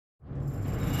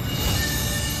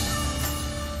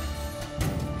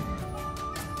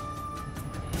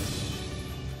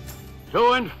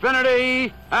to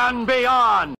infinity and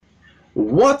beyond.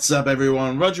 What's up,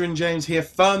 everyone? Roger and James here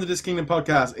from the DisKingdom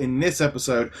podcast. In this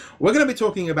episode, we're going to be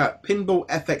talking about Pinball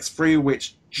FX3,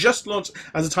 which just launched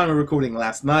as a time of recording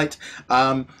last night.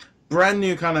 Brand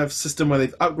new kind of system where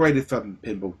they've upgraded from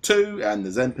Pinball 2 and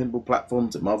the Zen Pinball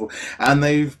platforms at Marvel, and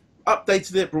they've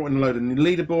updated it, brought in a load of new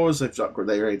leaderboards, they've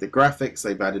upgraded the graphics,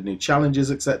 they've added new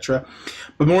challenges, etc.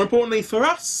 But more importantly for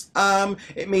us,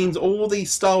 it means all the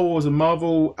Star Wars and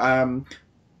Marvel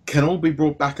can all be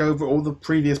brought back over. All the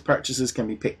previous purchases can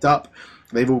be picked up.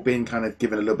 They've all been kind of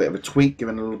given a little bit of a tweak,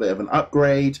 given a little bit of an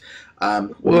upgrade.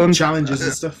 Challenges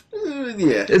and stuff.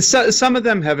 Yeah. Some of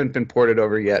them haven't been ported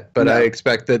over yet, but no. I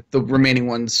expect that the remaining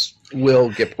ones will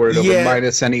get ported over,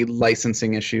 minus any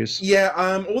licensing issues. Yeah,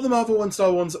 all the Marvel and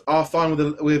Star Wars ones are fine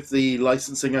with the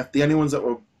licensing. The only ones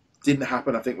that didn't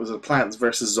happen, I think, was a Plants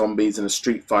vs. Zombies and a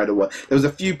Street Fighter one. There was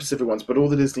a few Pacific ones, but all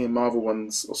the Disney and Marvel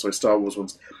ones, Star Wars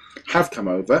ones, have come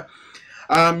over.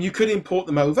 You could import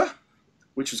them over,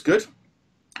 which was good.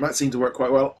 That seemed to work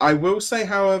quite well. I will say,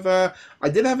 however, I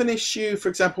did have an issue. For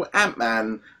example,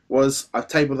 Ant-Man was a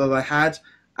table that I had,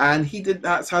 and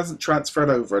that hasn't transferred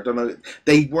over. I don't know.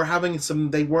 They were having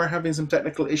some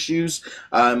technical issues.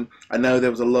 I know there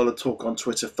was a lot of talk on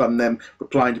Twitter from them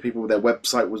replying to people. Their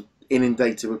website was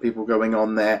inundated with people going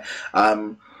on there.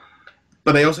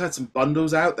 But they also had some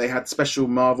bundles out. They had special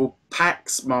Marvel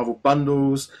packs, Marvel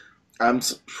bundles.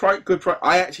 Quite good.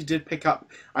 I actually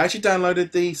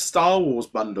downloaded the Star Wars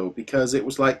bundle because it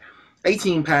was like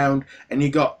 £18, and you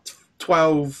got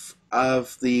 12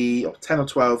 of the, or 10 or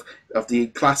 12 of the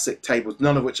classic tables,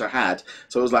 none of which I had.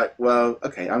 So I was like, well,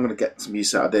 okay, I'm going to get some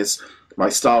use out of this. My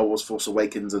Star Wars Force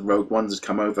Awakens and Rogue Ones had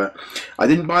come over. I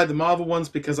didn't buy the Marvel ones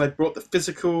because I brought the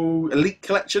physical Elite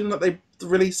Collection that they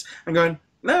released. I'm going,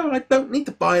 no, I don't need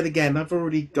to buy it again. I've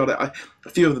already got it. A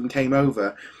few of them came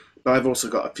over. But I've also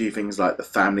got a few things like the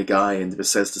Family Guy and the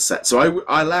Bethesda set. So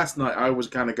I last night I was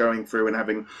kind of going through and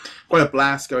having quite a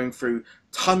blast, going through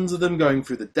tons of them, going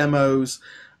through the demos.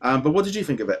 But what did you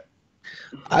think of it?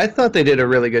 I thought they did a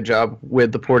really good job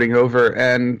with the porting over,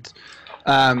 and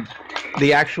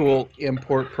the actual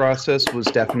import process was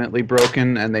definitely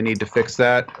broken, and they need to fix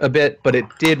that a bit, but it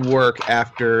did work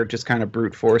after just kind of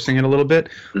brute forcing it a little bit.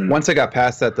 Once I got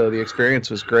past that, though, the experience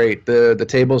was great. The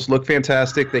tables look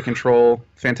fantastic. They control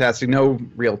fantastic. No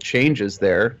real changes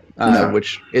there,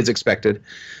 which is expected.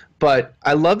 But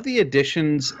I love the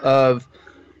additions of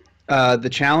the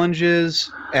challenges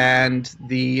and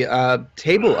the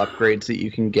table upgrades that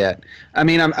you can get. I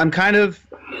mean, I'm kind of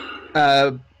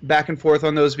back and forth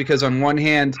on those, because on one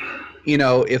hand, you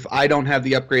know, if I don't have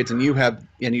the upgrades and you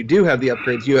do have the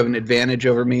upgrades, you have an advantage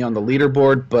over me on the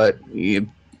leaderboard. But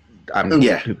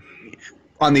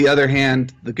on the other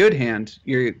hand, the good hand,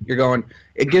 you're going,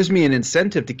 it gives me an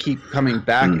incentive to keep coming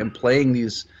back and playing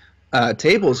these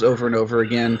tables over and over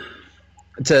again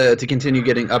to continue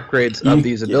getting upgrades of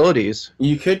these abilities.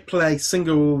 You could play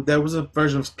single. There was a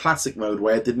version of classic mode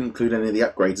where it didn't include any of the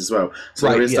upgrades as well. So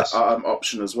there is that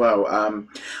option as well.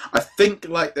 I think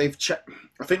like they've checked.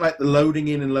 I think like the loading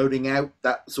in and loading out,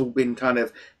 that's all been kind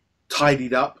of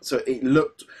tidied up. So it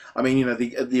looked. I mean, you know,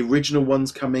 the original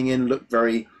ones coming in looked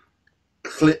very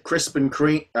crisp and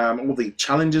clean. All the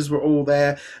challenges were all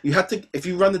there. You had to, if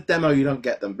you run the demo, you don't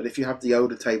get them, but if you have the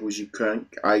older tables, you can.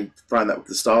 I find that with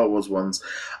the Star Wars ones.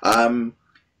 I mean,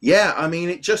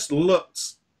 it just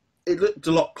looked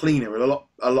a lot cleaner,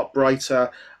 a lot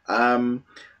brighter.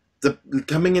 The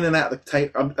coming in and out of the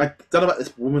table. I don't know about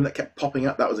this woman that kept popping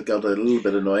up. That was a little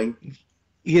bit annoying.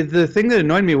 Yeah, the thing that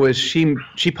annoyed me was she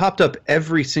popped up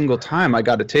every single time I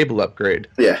got a table upgrade.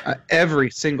 Yeah.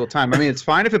 Every single time. I mean, it's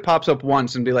fine if it pops up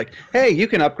once and be like, hey, you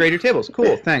can upgrade your tables.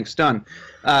 Cool, thanks, done.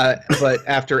 But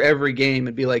after every game,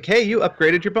 it'd be like, hey, you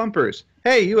upgraded your bumpers.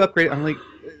 Hey, you upgraded. I'm like,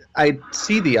 I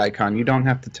see the icon. You don't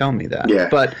have to tell me that. Yeah.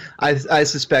 But I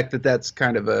suspect that that's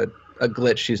kind of a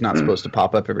glitch. She's not supposed to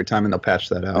pop up every time, and they'll patch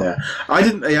that out. Yeah, I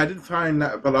didn't find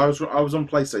that, but I was on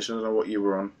PlayStation. I don't know what you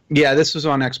were on. Yeah, this was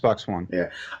on Xbox One.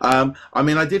 Yeah, I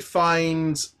mean, I did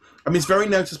find. I mean, it's very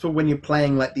noticeable when you're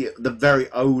playing like the very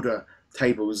older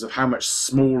tables of how much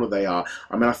smaller they are.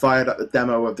 I mean, I fired up the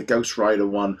demo of the Ghost Rider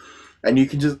one, and you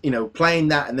can just, you know, playing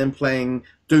that and then playing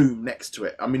Doom next to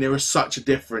it. I mean, there was such a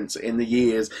difference in the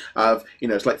years of, you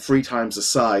know, it's like 3 times the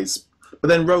size. But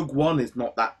then Rogue One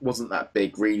wasn't that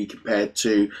big really compared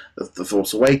to the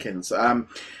Force Awakens.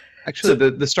 Actually,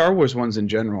 the Star Wars ones in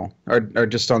general are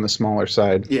just on the smaller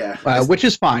side. Yeah, which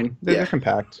is fine. They're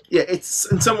compact. Yeah,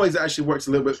 it's in some ways it actually works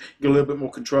a little bit. You get a little bit more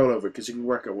control over it because you can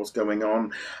work out what's going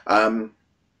on.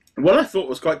 What I thought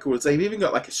was quite cool is they've even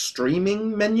got like a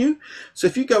streaming menu. So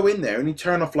if you go in there and you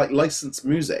turn off like licensed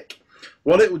music,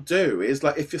 what it would do is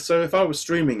like if I was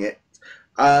streaming it,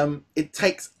 it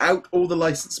takes out all the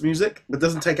licensed music, but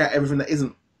doesn't take out everything that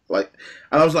isn't. Like,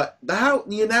 and I was like, how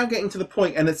you're now getting to the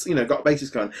point, and it's got basis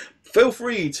going. Feel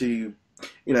free to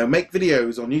make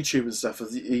videos on YouTube and stuff,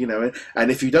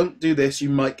 and if you don't do this, you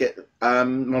might get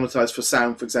monetized for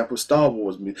sound, for example, Star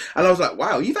Wars music. And I was like,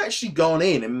 wow, you've actually gone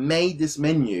in and made this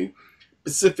menu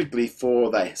specifically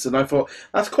for this, and I thought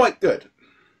that's quite good.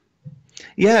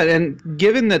 Yeah, and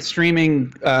given that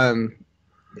streaming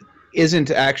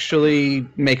isn't actually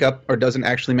doesn't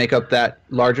actually make up that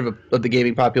large of the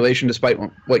gaming population, despite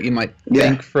what you might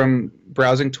think from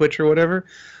browsing Twitch or whatever,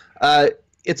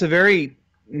 it's a very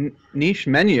niche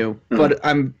menu, but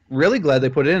I'm really glad they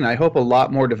put it in. I hope a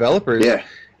lot more developers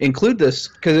include this,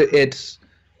 because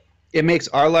it makes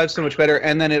our lives so much better,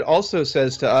 and then it also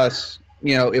says to us,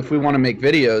 if we want to make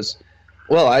videos,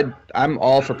 well, I'm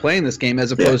all for playing this game,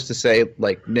 as opposed to, say,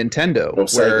 like Nintendo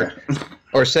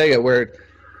or Sega, where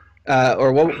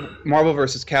or what Marvel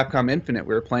vs. Capcom Infinite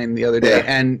we were playing the other day,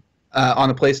 and on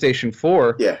the PlayStation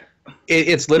 4,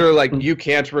 it's literally like you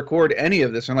can't record any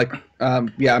of this. I'm like,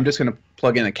 I'm just going to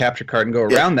plug in a capture card and go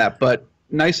around that, but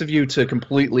nice of you to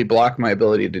completely block my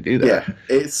ability to do that. Yeah,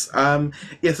 it's so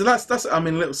that's a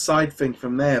little side thing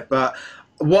from there, but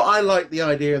what I like the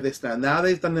idea of this now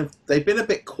they've been a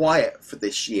bit quiet for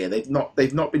this year. They've not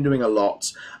been doing a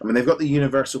lot. I mean, they've got the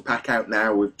Universal Pack out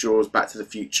now with Jaws, Back to the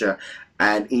Future,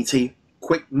 and E.T.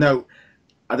 Quick note,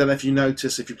 I don't know if you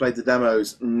noticed, if you played the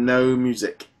demos, no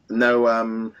music,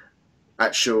 no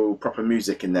actual proper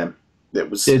music in them. It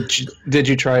was. Did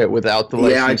you try it without the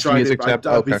licensed music? Yeah, I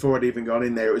tried it before it even got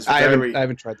in there. It was I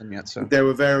haven't tried them yet. So they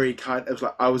were very kind. It was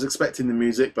like I was expecting the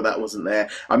music, but that wasn't there.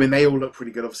 I mean, they all look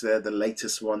pretty good. Obviously, they're the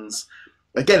latest ones.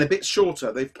 Again, a bit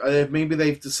shorter. Maybe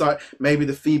they've decided. Maybe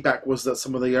the feedback was that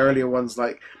some of the earlier ones,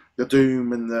 like the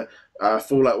Doom and the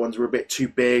Fallout ones, were a bit too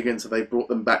big, and so they brought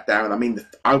them back down. I mean,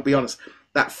 I'll be honest.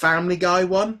 That Family Guy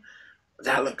one,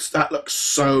 that looks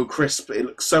so crisp. It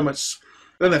looks so much.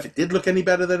 I don't know if it did look any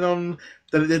better than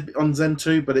it did on Zen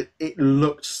 2, but it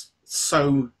looked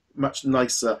so much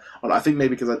nicer. I think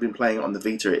maybe because I've been playing it on the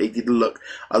Vita, it did look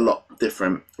a lot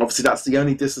different. Obviously, that's the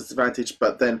only disadvantage,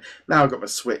 but then now I've got my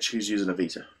Switch, who's using a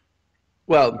Vita.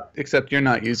 Well, except you're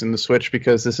not using the Switch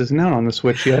because this isn't out on the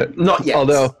Switch yet. Not yet.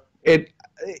 Although,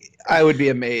 I would be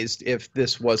amazed if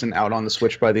this wasn't out on the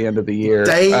Switch by the end of the year.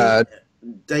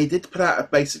 They did put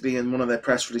out basically in one of their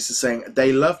press releases saying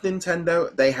they love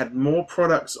Nintendo. They had more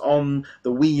products on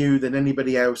the Wii U than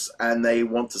anybody else, and they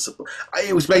want to support.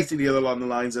 It was basically along the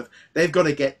lines of they've got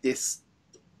to get this,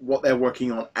 what they're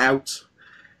working on, out,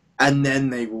 and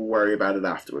then they will worry about it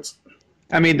afterwards.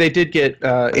 I mean, they did get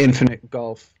Infinite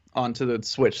Golf onto the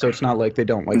Switch, so it's not like they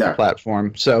don't like the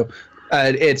platform. So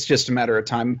it's just a matter of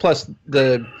time. Plus,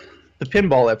 the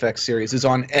Pinball FX series is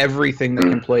on everything that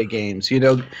can play games.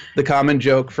 The common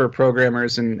joke for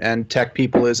programmers and tech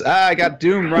people is, I got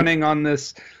Doom running on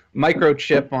this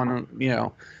microchip on,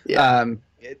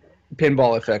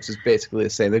 Pinball FX is basically the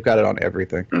same. They've got it on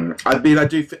everything. I mean, I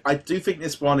do think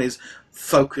this one is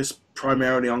focused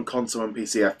primarily on console and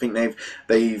PC. I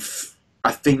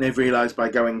think they've realized by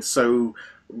going so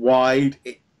wide,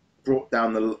 it brought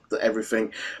down the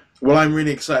everything. What I'm really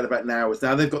excited about now is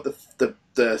now they've got the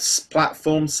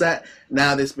platform set.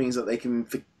 Now this means that they can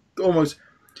almost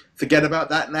forget about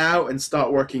that now and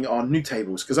start working on new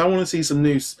tables. Because I want to see some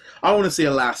news. I want to see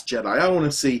a Last Jedi. I want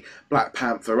to see Black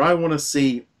Panther. I want to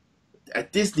see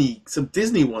some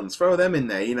Disney ones. Throw them in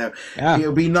there. It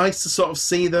would be nice to sort of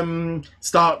see them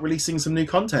start releasing some new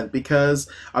content. Because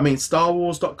I mean,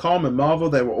 StarWars.com and Marvel,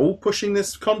 they were all pushing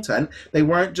this content. They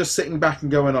weren't just sitting back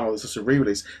and going, "Oh, this is a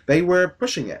re-release." They were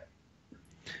pushing it.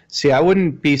 See, I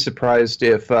wouldn't be surprised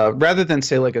if, rather than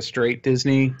say like a straight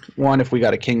Disney one, if we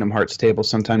got a Kingdom Hearts table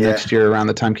sometime next year around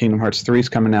the time Kingdom Hearts 3 is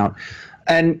coming out.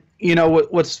 And,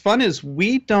 what's fun is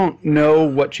we don't know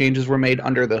what changes were made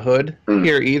under the hood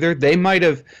here either. They might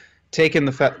have taken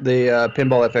the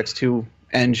Pinball FX2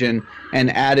 engine and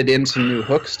added in some new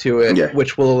hooks to it,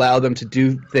 which will allow them to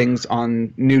do things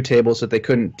on new tables that they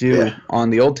couldn't do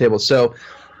on the old tables. So,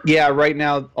 yeah, right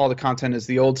now all the content is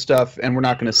the old stuff, and we're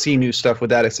not going to see new stuff with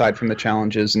that aside from the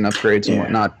challenges and upgrades and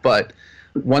whatnot. But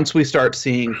once we start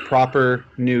seeing proper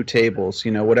new tables,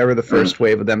 whatever the first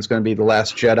wave of them is going to be, The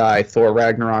Last Jedi, Thor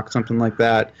Ragnarok, something like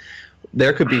that,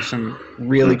 there could be some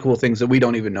really cool things that we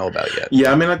don't even know about yet.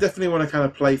 Yeah, I mean, I definitely want to kind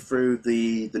of play through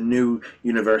the new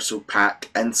Universal Pack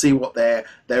and see what their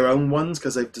own ones,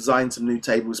 because they've designed some new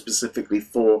tables specifically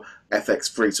for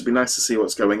FX3, so it'd be nice to see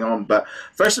what's going on. But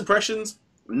first impressions,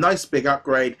 nice big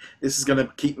upgrade. This is going to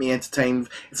keep me entertained.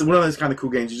 It's one of those kind of cool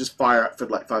games you just fire up for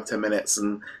like 5-10 minutes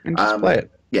and just play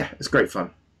it. Yeah, it's great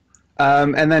fun.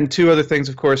 And then two other things,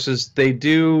 of course, is they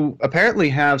do apparently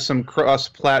have some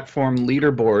cross-platform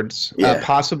leaderboards,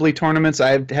 possibly tournaments.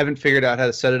 I haven't figured out how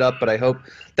to set it up, but I hope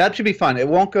that should be fun. It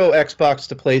won't go Xbox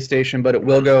to PlayStation, but it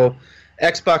will go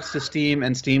Xbox to Steam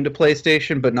and Steam to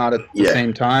PlayStation, but not at the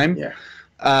same time. Yeah.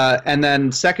 And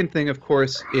then second thing, of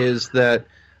course, is that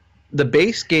the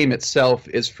base game itself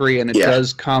is free, and it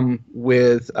does come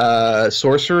with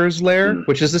Sorcerer's Lair,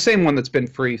 which is the same one that's been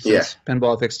free since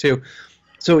Pinball FX2.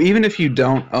 So even if you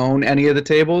don't own any of the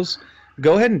tables,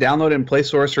 go ahead and download it and play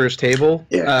Sorcerer's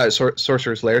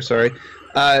Sorcerer's Lair, sorry,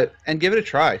 and give it a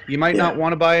try. You might not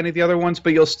want to buy any of the other ones,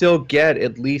 but you'll still get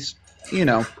at least,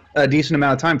 a decent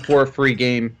amount of time for a free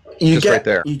game right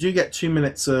there. You do get 2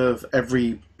 minutes of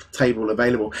every table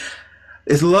available.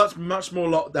 It's much more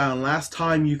locked down. Last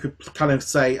time you could kind of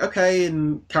say, okay,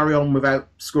 and carry on without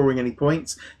scoring any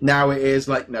points. Now it is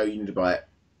like, no, you need to buy it.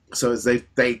 So as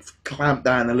they've clamped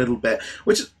down a little bit,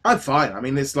 which I'm fine. I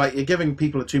mean, it's like you're giving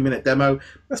people a 2-minute demo.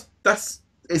 It's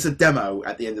a demo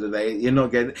at the end of the day. You're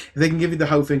not getting. If they can give you the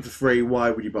whole thing for free, why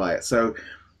would you buy it? So,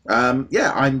 I was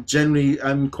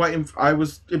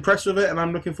impressed with it, and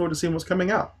I'm looking forward to seeing what's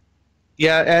coming out.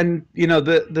 Yeah, and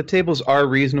the tables are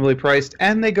reasonably priced,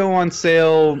 and they go on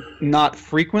sale not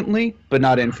frequently, but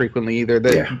not infrequently either.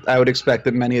 I would expect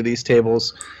that many of these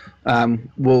tables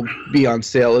will be on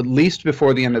sale at least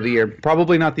before the end of the year.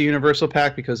 Probably not the Universal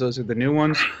Pack because those are the new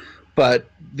ones, but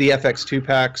the FX2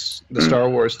 packs, the Star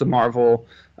Wars, the Marvel,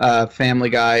 Family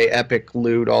Guy, Epic,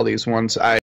 Loot, all these ones,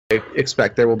 I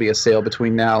expect there will be a sale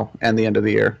between now and the end of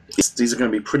the year. These are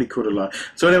going to be pretty cool to learn.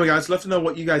 So anyway, guys, love to know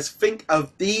what you guys think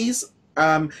of these.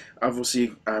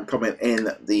 Obviously, comment in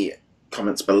the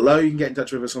comments below. You can get in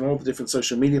touch with us on all the different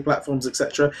social media platforms,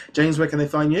 etc. James, where can they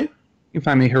find you? You can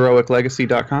find me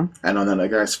heroiclegacy.com. And on that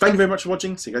note, guys, thank you very much for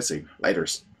watching. See you guys soon. Later.